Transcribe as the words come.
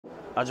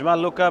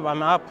Ajmal, look up,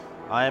 I'm up.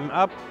 I am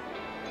up.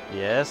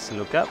 Yes,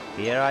 look up,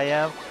 here I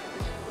am.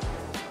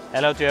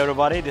 Hello to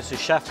everybody, this is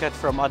Shafkat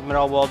from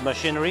Admiral World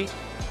Machinery.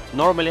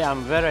 Normally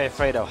I'm very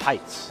afraid of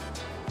heights,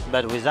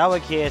 but with our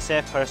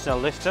KSF personal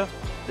lifter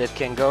that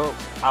can go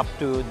up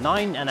to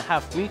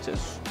 9.5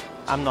 meters,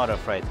 I'm not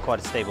afraid, quite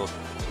a stable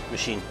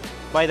machine.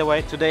 By the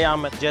way, today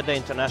I'm at Jeddah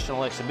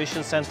International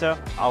Exhibition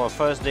Center, our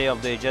first day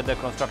of the Jeddah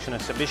Construction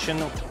exhibition.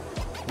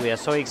 We are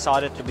so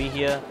excited to be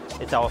here.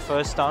 It's our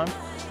first time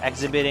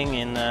exhibiting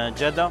in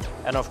Jeddah,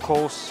 and of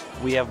course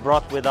we have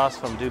brought with us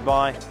from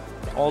Dubai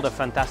all the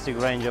fantastic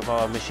range of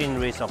our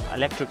machineries of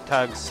electric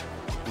tugs,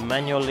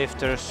 manual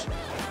lifters,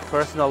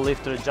 personal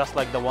lifters just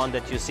like the one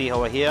that you see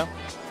over here.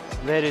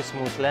 Very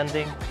smooth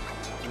landing,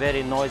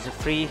 very noise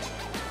free,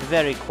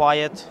 very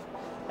quiet.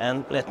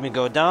 And let me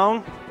go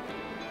down.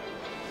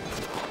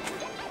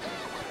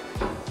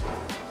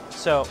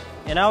 So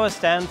in our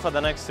stand for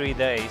the next 3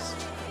 days,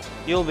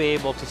 you'll be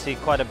able to see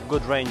quite a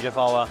good range of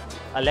our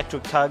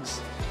electric tugs.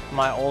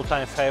 My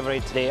all-time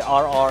favorite, the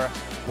RR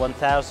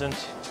 1000.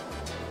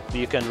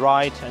 You can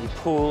ride and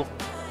pull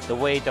the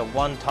weight of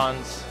 1 ton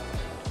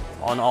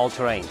on all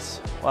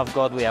terrains.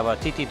 We have a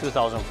TT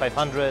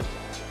 2500.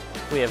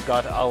 We have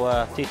got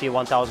our TT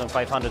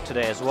 1500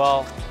 today as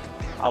well.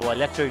 Our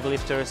electric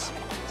lifters,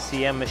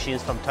 CM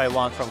machines from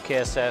Taiwan, from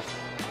KSF,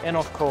 and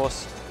of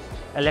course,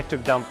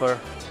 electric dumper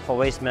for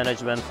waste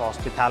management, for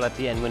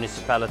hospitality and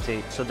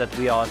municipality, so that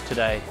we are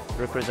today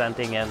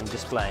representing and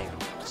displaying.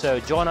 So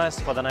join us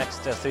for the next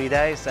 3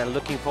 days, and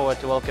looking forward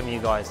to welcoming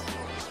you guys.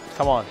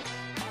 Come on.